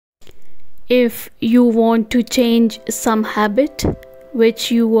If you want to change some habit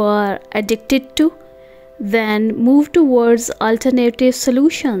which you are addicted to, then move towards alternative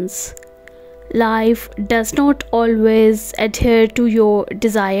solutions. Life does not always adhere to your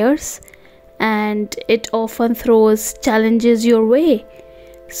desires, and it often throws challenges your way.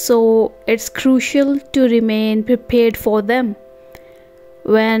 So it's crucial to remain prepared for them.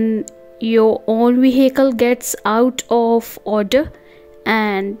 When your own vehicle gets out of order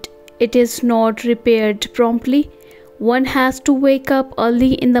and it is not repaired promptly, one has to wake up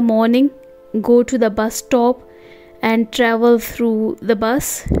early in the morning, go to the bus stop, and travel through the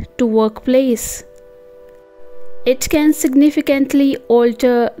bus to workplace. It can significantly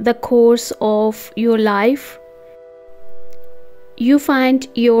alter the course of your life. You find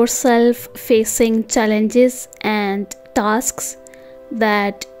yourself facing challenges and tasks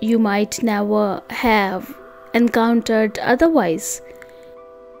that you might never have encountered otherwise.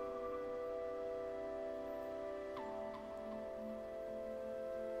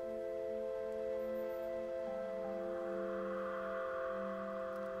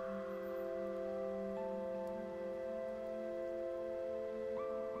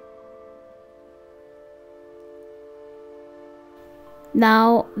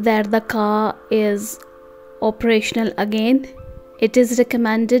 Now that the car is operational again, it is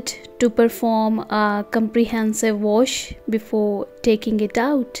recommended to perform a comprehensive wash before taking it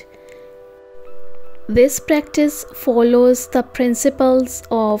out. This practice follows the principles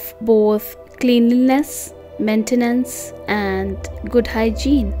of both cleanliness, maintenance, and good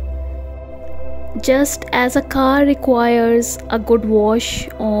hygiene. Just as a car requires a good wash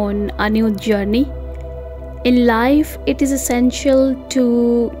on a new journey, in life it is essential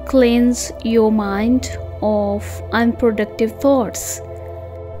to cleanse your mind of unproductive thoughts.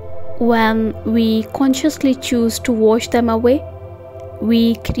 When we consciously choose to wash them away,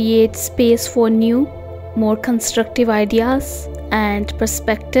 we create space for new, more constructive ideas and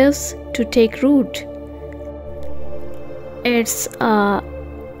perspectives to take root. It's a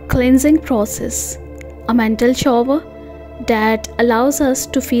cleansing process, a mental shower that allows us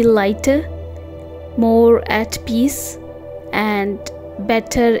to feel lighter, more at peace, and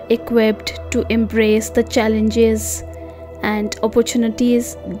better equipped to embrace the challenges and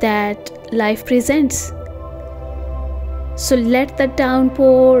opportunities that life presents. So let the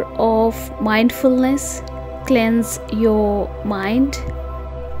downpour of mindfulness cleanse your mind,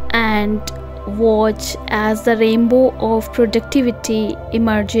 and watch as the rainbow of productivity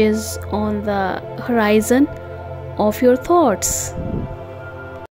emerges on the horizon of your thoughts.